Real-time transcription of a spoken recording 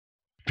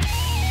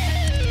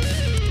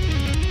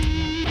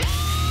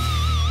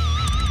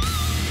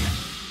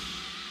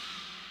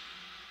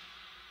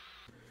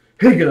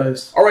Hey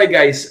guys! Alright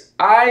guys,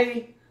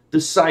 I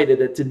decided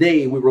that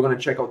today we were going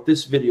to check out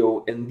this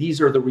video, and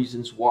these are the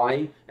reasons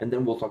why, and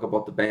then we'll talk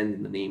about the band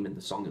and the name and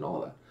the song and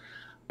all that.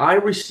 I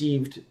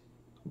received,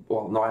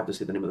 well, now I have to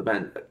say the name of the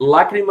band,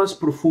 Lacrimas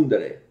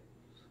Profundere,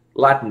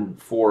 Latin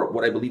for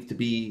what I believe to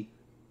be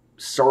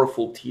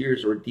sorrowful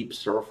tears or deep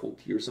sorrowful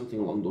tears, something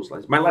along those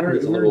lines. My Latin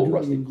is a little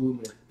rusty.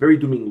 Very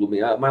doom and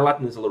gloomy. My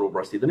Latin is a little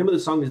rusty. The name of the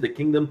song is The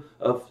Kingdom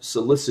of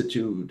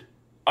Solicitude.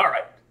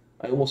 Alright.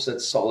 I almost said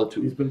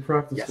solitude. He's been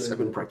practicing. Yes, I've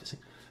been practicing.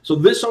 So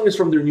this song is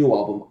from their new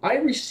album. I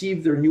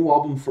received their new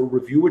album for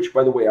review, which,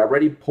 by the way, I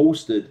already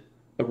posted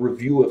a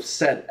review of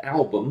said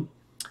album.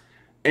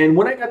 And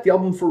when I got the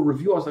album for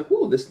review, I was like,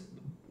 "Whoa, this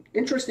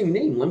interesting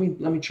name. Let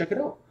me check it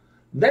out."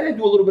 Then I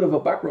do a little bit of a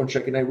background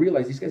check, and I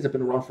realize these guys have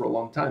been around for a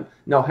long time.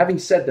 Now, having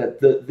said that,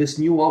 this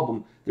new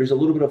album, there's a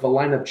little bit of a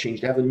lineup change.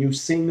 They have a new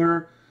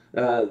singer.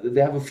 They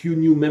have a few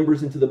new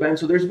members into the band.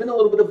 So there's been a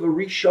little bit of a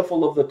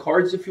reshuffle of the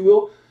cards, if you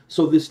will.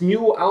 So this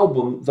new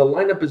album, the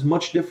lineup is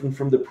much different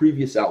from the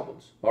previous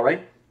albums, all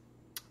right?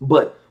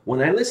 But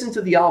when I listened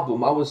to the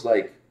album, I was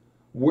like,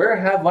 where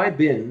have I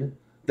been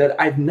that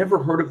I've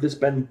never heard of this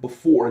band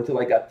before until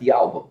I got the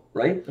album,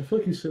 right? I feel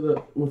like you say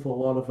that with a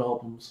lot of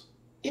albums.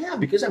 Yeah,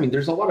 because, I mean,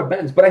 there's a lot of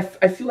bands. But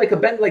I feel like a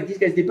band like these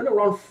guys, they've been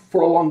around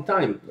for a long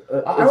time.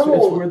 I don't know.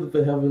 It's weird that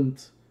they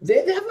haven't... They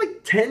have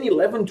like 10,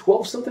 11,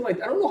 12, something like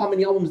that. I don't know how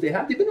many albums they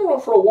have. They've been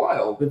around for a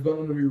while. They've gone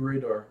under your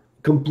radar.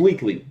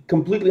 Completely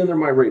under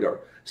my radar.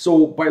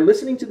 So by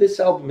listening to this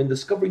album and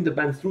discovering the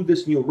band through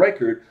this new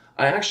record,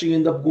 I actually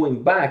end up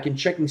going back and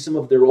checking some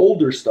of their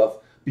older stuff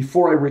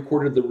before I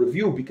recorded the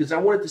review, because I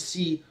wanted to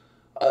see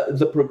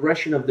the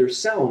progression of their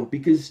sound,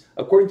 because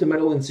according to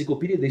Metal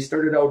Encyclopedia, they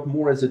started out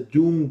more as a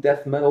doom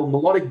death metal,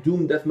 melodic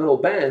doom death metal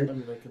band. I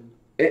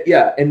mean,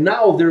 yeah, and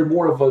now they're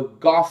more of a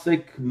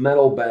gothic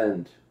metal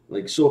band.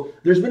 Like, so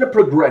there's been a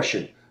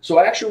progression. So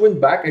I actually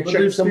went back, I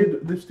checked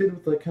they've stayed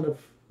with that kind of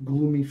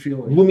gloomy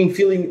feeling. Gloomy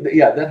feeling,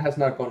 yeah, that has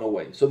not gone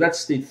away. So that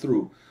stayed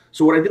through.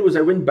 So what I did was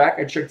I went back,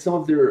 I checked some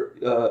of their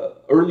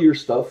earlier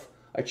stuff.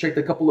 I checked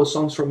a couple of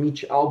songs from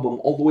each album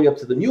all the way up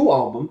to the new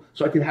album,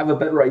 so I could have a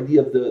better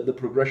idea of the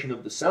progression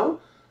of the sound.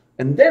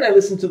 And then I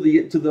listened to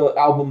the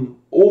album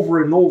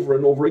over and over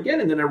and over again,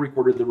 and then I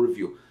recorded the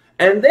review.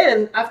 And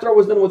then after I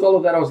was done with all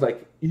of that, I was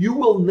like, you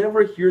will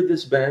never hear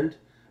this band.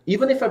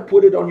 Even if I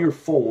put it on your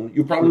phone,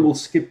 you probably will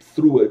skip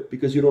through it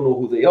because you don't know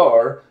who they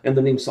are, and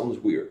the name sounds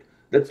weird.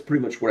 That's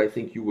pretty much what I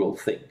think you will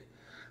think.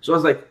 So I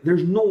was like,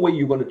 there's no way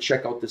you're going to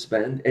check out this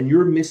band, and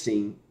you're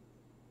missing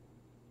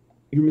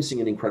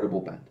an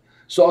incredible band.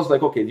 So I was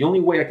like, okay, the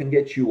only way I can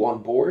get you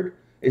on board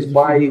is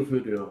by the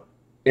video.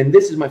 And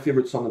this is my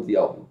favorite song of the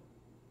album.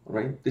 All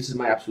right? This is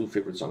my absolute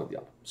favorite song of the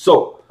album.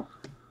 So,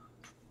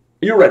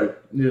 you're ready?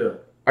 Yeah.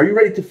 Are you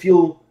ready to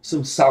feel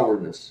some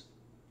sourness?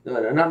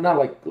 Not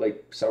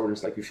like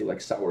sourness like you feel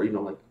like sour, you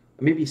know, like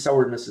maybe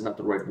sourness is not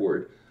the right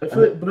word. I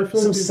feel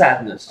some like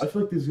sadness. I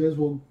feel like these guys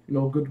will,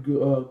 go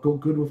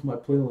good with my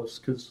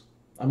playlist, because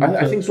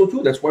I think so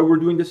too. That's why we're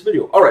doing this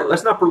video. All right,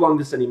 let's not prolong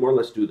this anymore.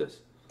 Let's do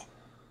this.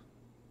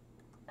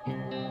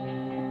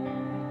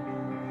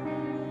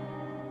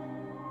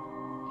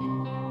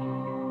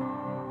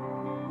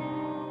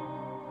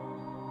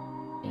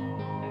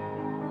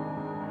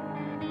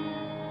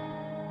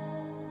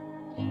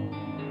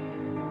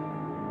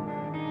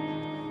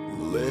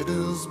 Let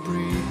us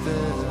breathe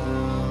out.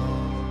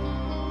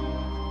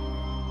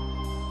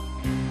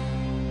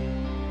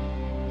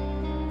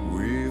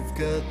 We've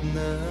got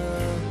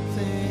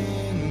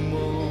nothing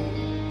more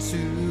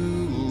to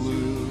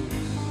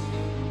lose.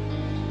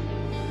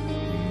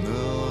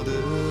 Not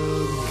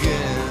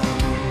again.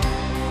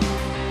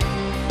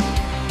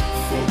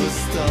 For the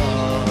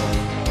start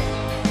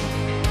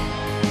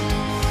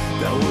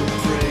that will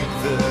break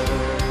them.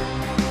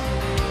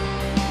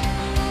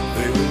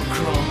 They will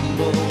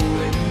crumble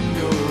in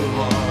your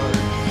heart,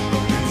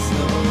 but it's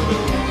not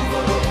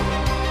over.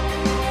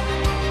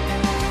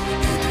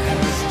 It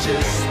has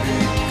just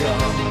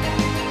begun,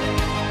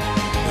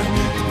 and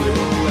it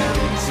will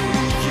empty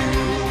you.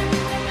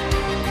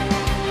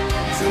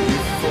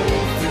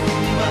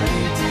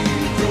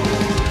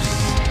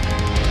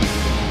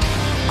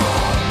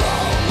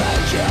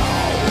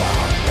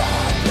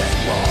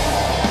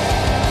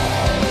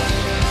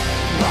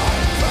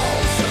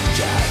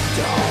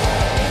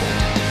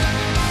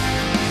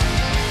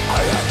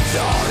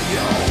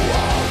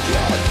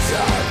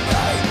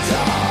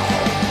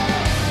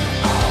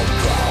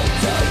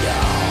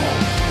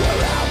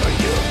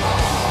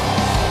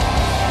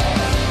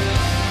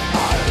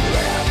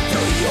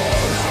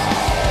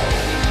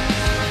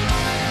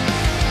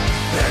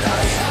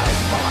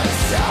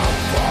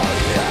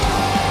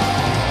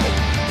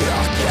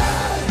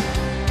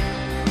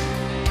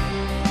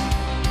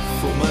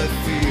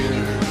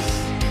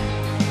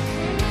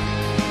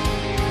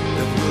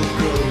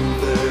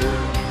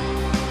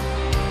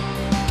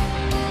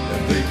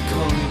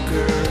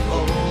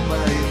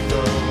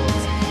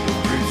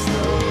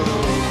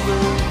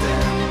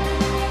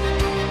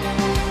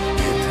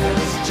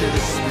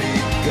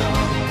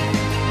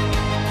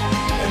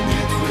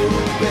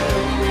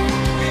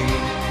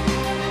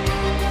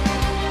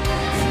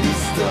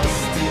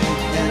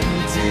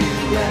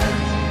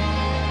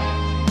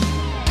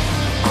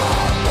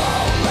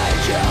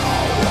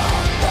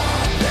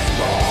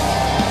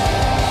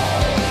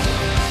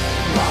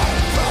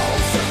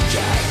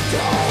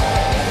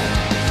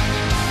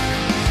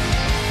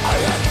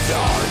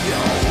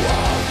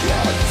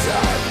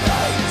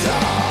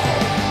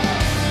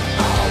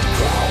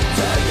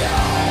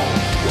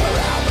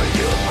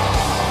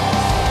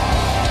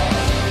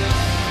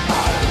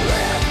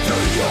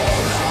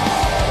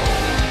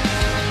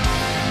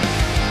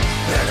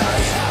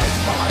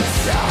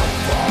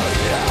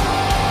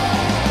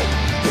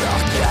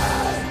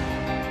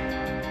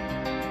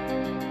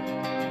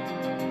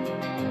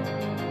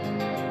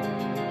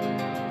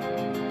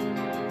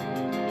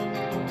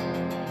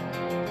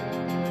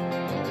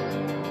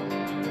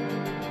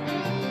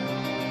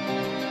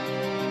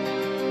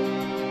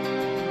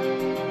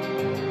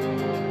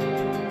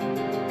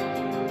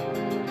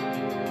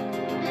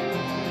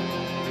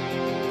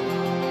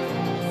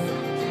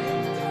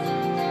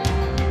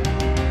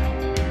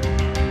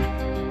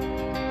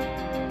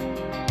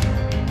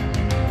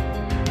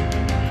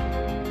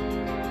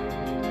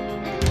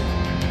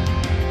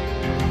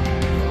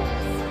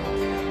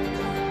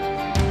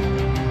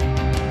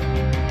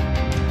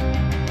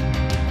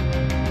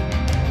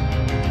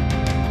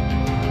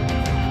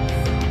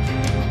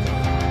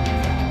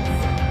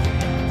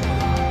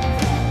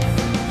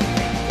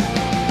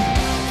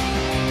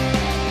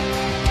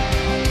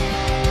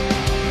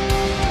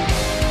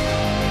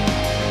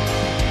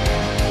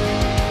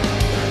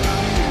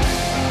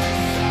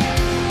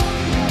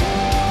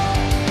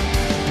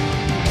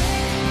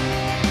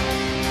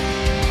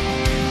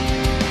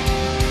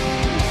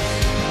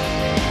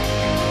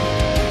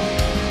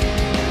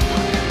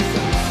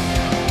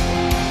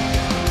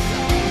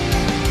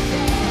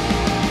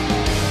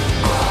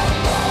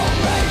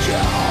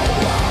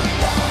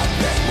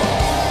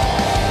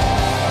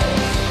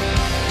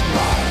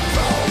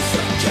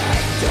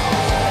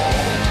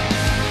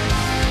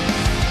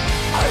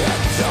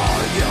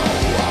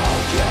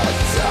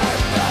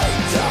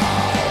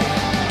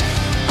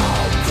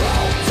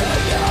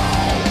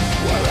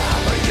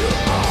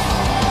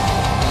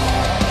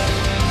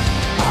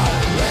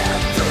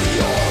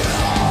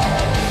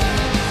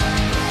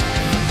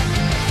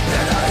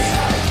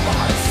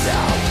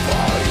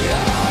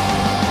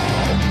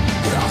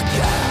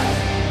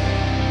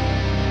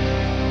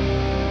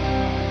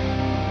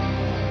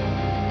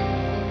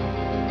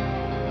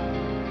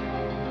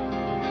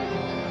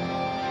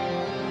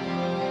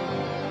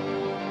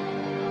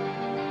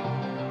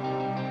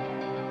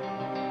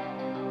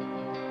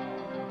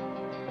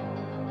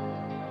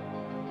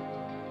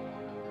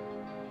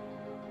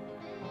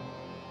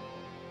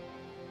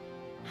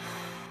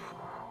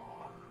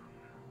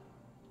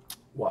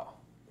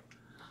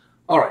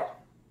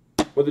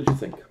 What did you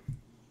think?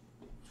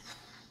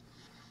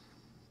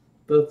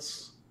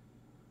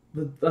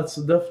 That's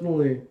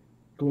definitely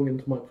going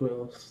into my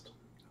playlist.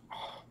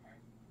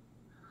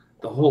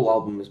 The whole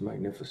album is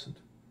magnificent.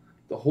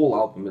 The whole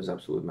album is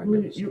absolutely I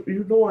mean, magnificent.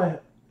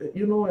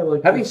 you know I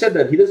like. Having this. said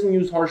that, he doesn't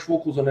use harsh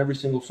vocals on every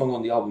single song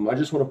on the album. I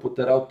just want to put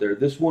that out there.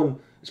 This one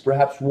is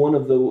perhaps one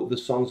of the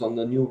songs on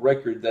the new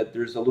record that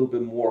there's a little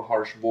bit more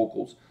harsh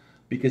vocals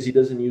because he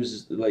doesn't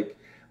use like.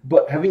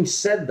 But having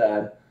said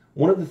that,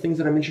 one of the things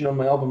that I mentioned on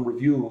my album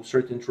review,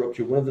 sorry to interrupt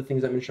you, one of the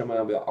things I mentioned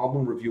on my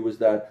album review was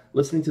that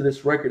listening to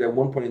this record at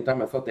one point in time,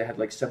 I thought they had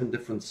like 7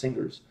 different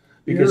singers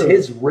because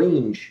his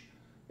range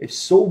is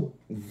so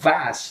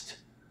vast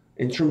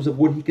in terms of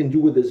what he can do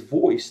with his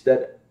voice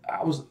that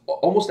I was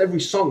almost every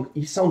song,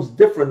 he sounds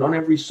different on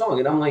every song.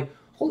 And I'm like,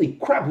 holy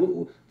crap,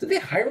 did they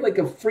hire like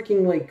a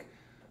freaking like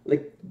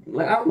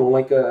I don't know,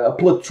 like a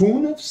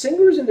platoon of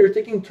singers and they're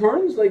taking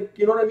turns? Like,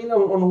 you know what I mean?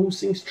 On who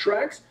sings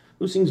tracks,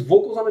 who sings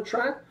vocals on a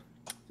track?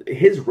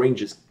 His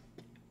range is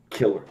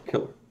killer.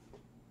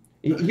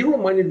 He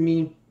reminded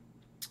me,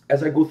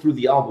 as I go through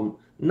the album,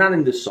 not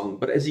in this song,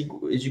 but as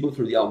you go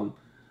through the album,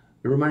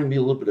 it reminded me a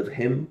little bit of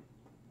him,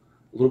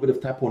 a little bit of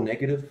Typo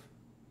Negative,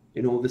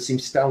 you know, the same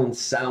style and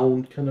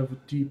sound. Kind of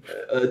deep.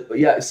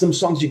 Yeah, some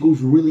songs he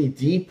goes really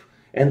deep,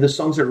 and the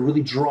songs are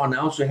really drawn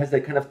out, so it has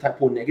that kind of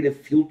Typo Negative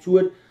feel to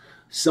it.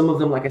 Some of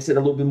them, like I said, a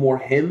little bit more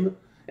him,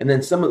 and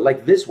then some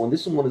like this one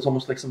is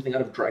almost like something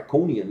out of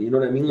Draconian, you know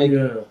what I mean? Like,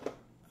 yeah.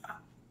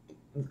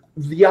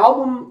 The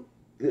album,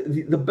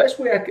 the best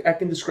way I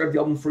can describe the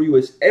album for you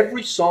is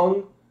every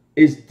song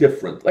is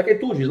different. Like I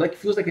told you, like it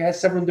feels like it has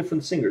 7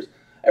 different singers.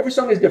 Every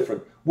song is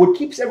different. What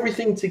keeps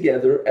everything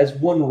together as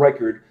one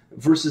record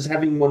versus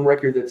having one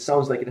record that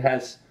sounds like it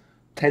has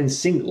 10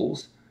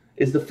 singles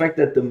is the fact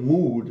that the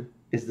mood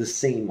is the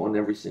same on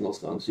every single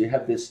song. So you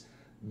have this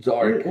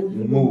dark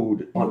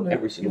mood on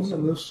every single song.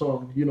 Even in this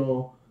song, you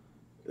know,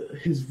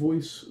 his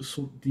voice is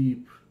so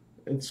deep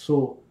and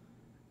so...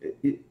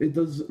 It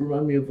does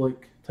remind me of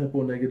like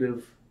Typo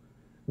Negative.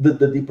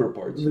 The deeper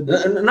parts.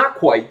 Not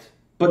quite,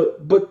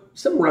 but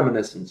some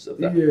reminiscence of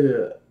that.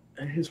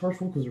 Yeah, his harsh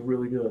vocals are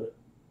really good.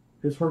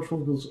 His harsh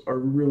vocals are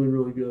really,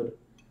 really good.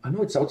 I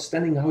know, it's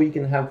outstanding how he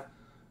can have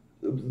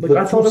Like, the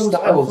I thought two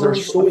styles are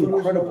so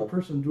incredible.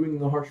 Person doing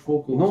the harsh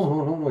vocals.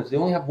 No. They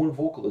only have one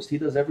vocalist. He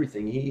does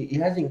everything. He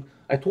hasn't.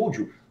 I told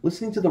you,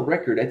 listening to the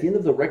record, at the end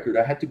of the record,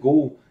 I had to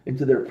go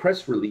into their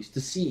press release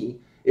to see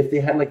if they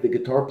had like the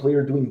guitar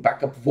player doing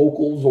backup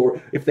vocals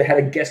or if they had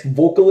a guest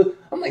vocalist.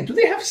 I'm like, do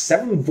they have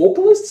 7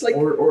 vocalists? Like,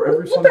 or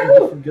every what song the is a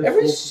hell? different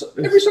guest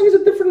Every song is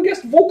a different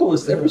guest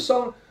vocalist. Yeah. Every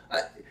song.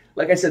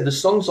 Like I said, the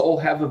songs all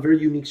have a very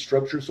unique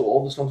structure, so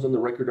all the songs on the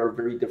record are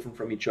very different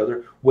from each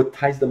other. What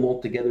ties them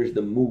all together is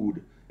the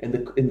mood and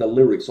the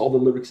lyrics. All the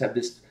lyrics have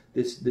this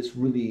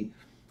really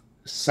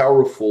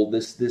sorrowful,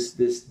 this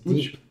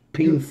deep,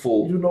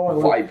 painful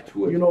vibe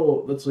to it. You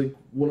know, that's like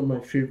one of my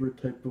favorite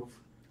type of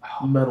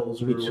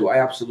metals. Me too. Like I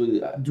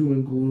absolutely doom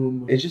and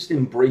gloom. It just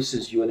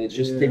embraces you and it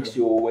just takes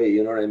you away.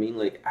 You know what I mean?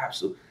 Like,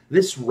 absolutely.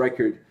 This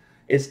record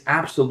is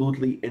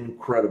absolutely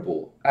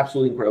incredible.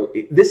 Absolutely incredible.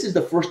 This is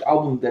the first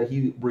album that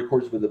he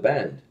records with a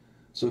band.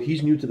 So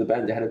he's new to the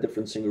band. They had a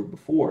different singer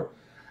before.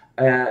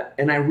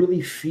 And I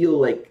really feel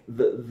like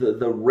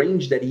the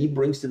range that he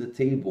brings to the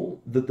table,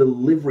 the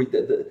delivery,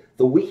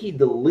 the way he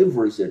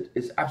delivers it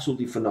is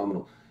absolutely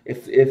phenomenal.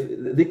 If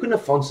they couldn't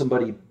have found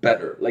somebody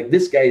better. Like,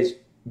 this guy is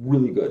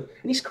really good.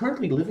 And he's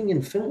currently living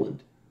in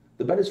Finland.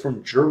 The band is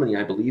from Germany,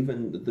 I believe,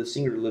 and the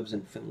singer lives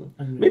in Finland.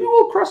 Maybe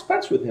we'll cross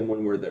paths with him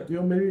when we're there. You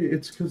know, maybe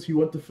it's because he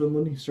went to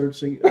Finland. He started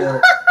singing.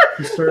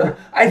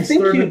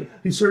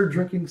 He started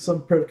drinking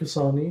some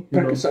Perkasani.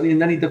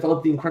 And then he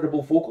developed the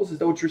incredible vocals. Is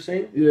that what you're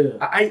saying? Yeah.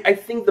 I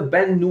think the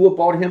band knew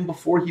about him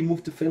before he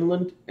moved to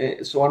Finland,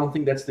 so I don't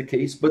think that's the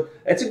case. But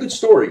it's a good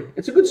story.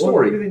 It's a good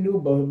story. Well, maybe they knew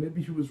about him.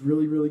 Maybe he was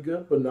really, really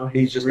good, but now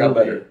he's just really, got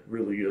better.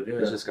 Really good. Yeah.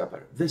 He's just got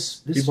better.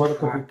 This he bought a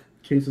track, couple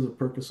cases of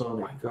Perkasani. oh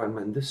my god,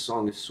 man, this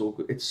song is so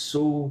good. It's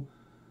so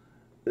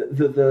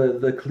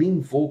the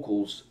clean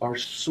vocals are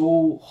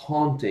so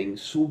haunting,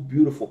 so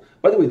beautiful.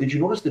 By the way, did you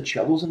notice the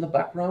cellos in the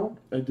background?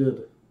 I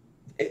did.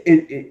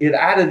 It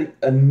added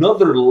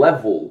another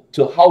level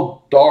to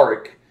how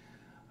dark,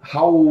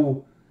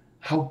 how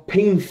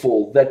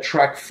painful that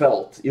track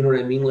felt. You know what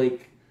I mean?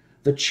 Like,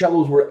 the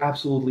cellos were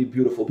absolutely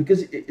beautiful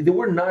because they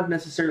were not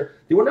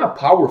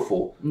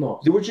powerful. No.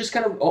 They were just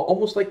kind of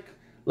almost like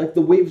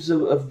the waves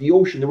of the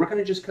ocean. They were kind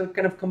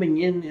of coming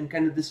in and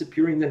kind of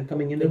disappearing, then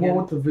coming in They again.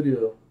 went with the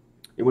video.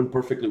 It went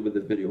perfectly with the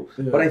video.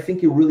 Yeah. But I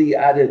think it really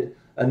added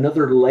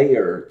another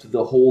layer to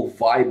the whole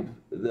vibe,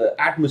 the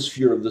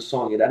atmosphere of the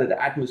song. It added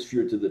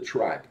atmosphere to the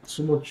track.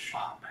 So much.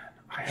 Oh,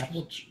 man. So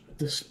much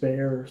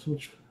despair. So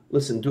much.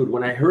 Listen, dude,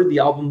 when I heard the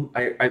album,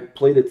 I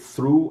played it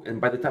through, and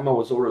by the time I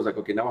was over, I was like,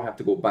 okay, now I have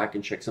to go back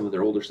and check some of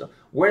their older stuff.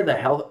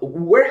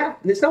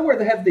 It's not where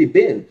the have they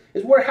been,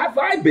 it's where have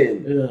I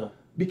been? Yeah.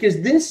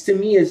 Because this, to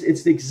me,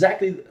 it's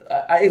exactly,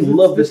 I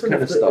love this kind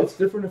of stuff. It's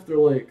different if they're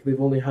like, they've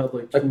only had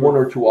like 1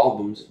 or 2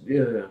 albums.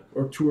 Yeah,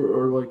 or 2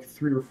 or like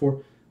 3 or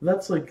 4.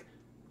 That's like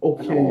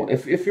Okay. No,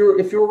 if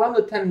you're around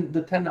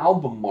the 10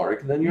 album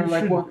mark, then you're You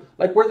like, should- well,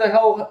 like where the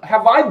hell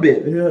have I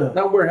been? Yeah.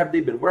 Not where have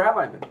they been? Where have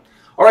I been?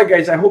 All right,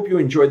 guys. I hope you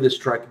enjoyed this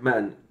track,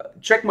 man.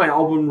 Check my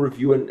album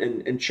review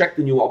and check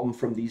the new album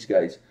from these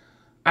guys.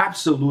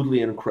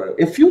 Absolutely incredible.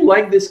 If you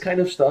like this kind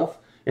of stuff,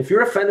 if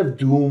you're a fan of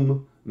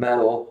doom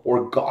metal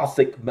or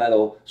gothic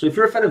metal, so if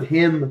you're a fan of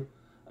him,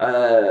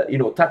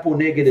 typo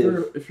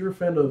negative, If you're a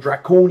fan of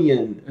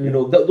Draconian,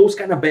 those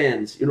kind of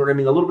bands, you know what I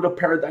mean? A little bit of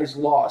Paradise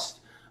Lost.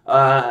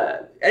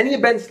 Any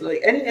bands like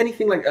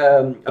anything like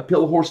A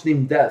Pale Horse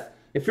Named Death.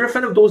 If you're a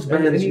fan of those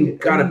bands, you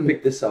gotta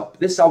pick this up.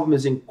 This album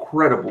is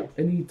incredible.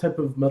 any type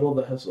of metal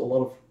that has a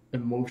lot of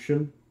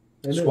emotion.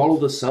 in it. Swallow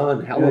the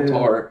Sun,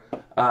 Halatar,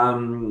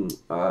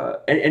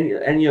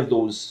 any of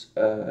those.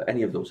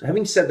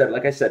 Having said that,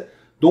 like I said,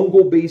 don't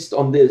go based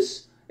on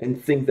this and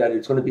think that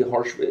it's going to be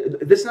harsh.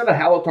 This is not a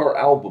Halatar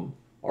album,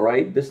 all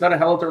right? This is not a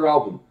Halatar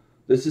album.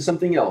 This is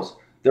something else.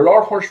 There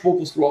are harsh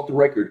vocals throughout the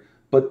record,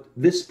 but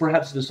this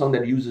perhaps is the song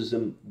that uses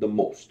them the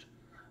most.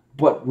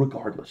 But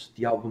regardless,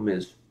 the album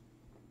is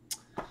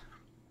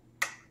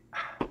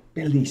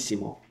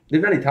bellissimo.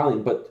 They're not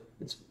Italian, but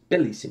it's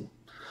bellissimo.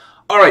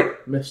 All right.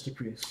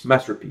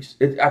 Masterpiece.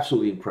 It's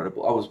absolutely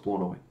incredible. I was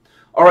blown away.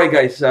 All right,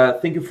 guys.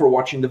 Thank you for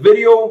watching the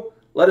video.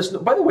 Let us know.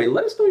 By the way,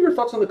 let us know your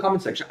thoughts in the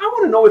comment section. I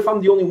want to know if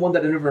I'm the only one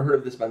that had never heard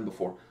of this band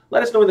before.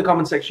 Let us know in the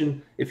comment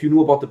section if you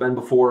knew about the band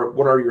before.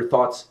 What are your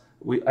thoughts?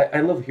 I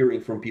love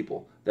hearing from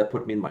people that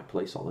put me in my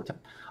place all the time.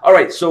 All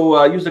right,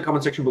 so use the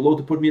comment section below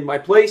to put me in my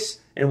place,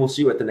 and we'll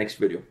see you at the next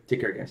video.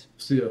 Take care, guys.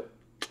 See ya.